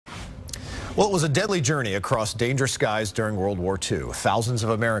Well, it was a deadly journey across dangerous skies during World War II. Thousands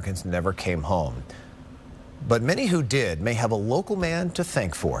of Americans never came home. But many who did may have a local man to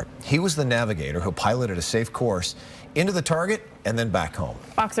thank for it. He was the navigator who piloted a safe course into the target and then back home.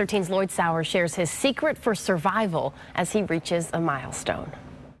 Fox 13's Lloyd Sowers shares his secret for survival as he reaches a milestone.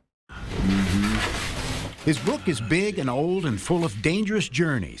 His book is big and old and full of dangerous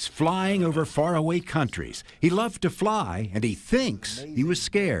journeys, flying over faraway countries. He loved to fly, and he thinks he was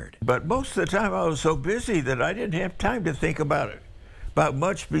scared. But most of the time I was so busy that I didn't have time to think about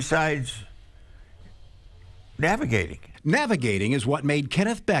much besides navigating. Navigating is what made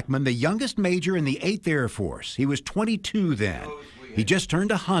Kenneth Beckman the youngest major in the 8th Air Force. He was 22 then. He just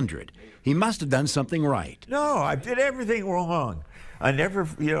turned 100. He must have done something right. No, I did everything wrong. I never,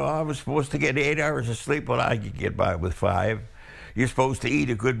 I was supposed to get 8 hours of sleep, but I could get by with 5. You're supposed to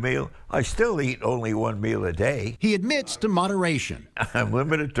eat a good meal. I still eat only 1 meal a day. He admits to moderation. I'm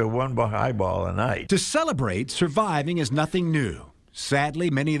limited to 1 highball a night. To celebrate, surviving is nothing new.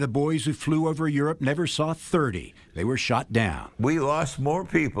 Sadly, many of the boys who flew over Europe never saw 30. They were shot down. We lost more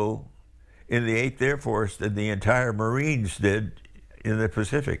people in the 8th Air Force than the entire Marines did in the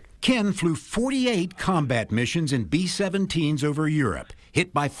Pacific. Ken flew 48 combat missions in B-17s over Europe,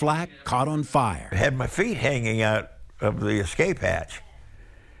 hit by flak, caught on fire. I had my feet hanging out of the escape hatch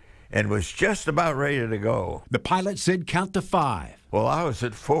and was just about ready to go. The pilot said count to 5. Well, I was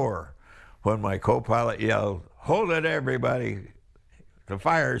at 4 when my co-pilot yelled, "Hold it, everybody. The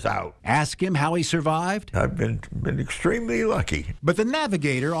fire's out." Ask him how he survived. I've been extremely lucky. But the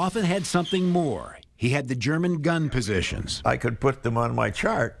navigator often had something more. He had the German gun positions. I could put them on my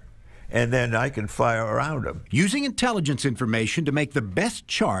chart, and then I could fly around them. Using intelligence information to make the best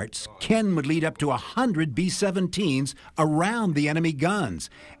charts, Ken would lead up to 100 B-17s around the enemy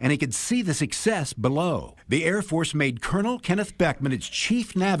guns, and he could see the success below. The Air Force made Colonel Kenneth Beckman its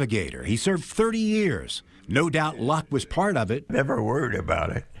chief navigator. He served 30 years. No doubt luck was part of it. Never worried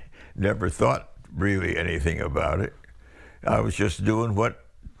about it. Never thought really anything about it. I was just doing what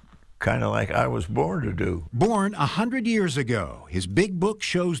kind of like I was born to do. Born 100 years ago, his big book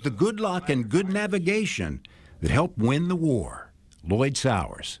shows the good luck and good navigation that helped win the war. Lloyd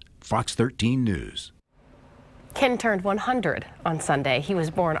Sowers, Fox 13 News. Ken turned 100 on Sunday. He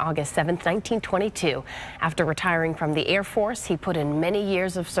was born August 7, 1922. After retiring from the Air Force, he put in many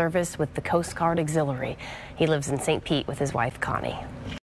years of service with the Coast Guard Auxiliary. He lives in St. Pete with his wife, Connie.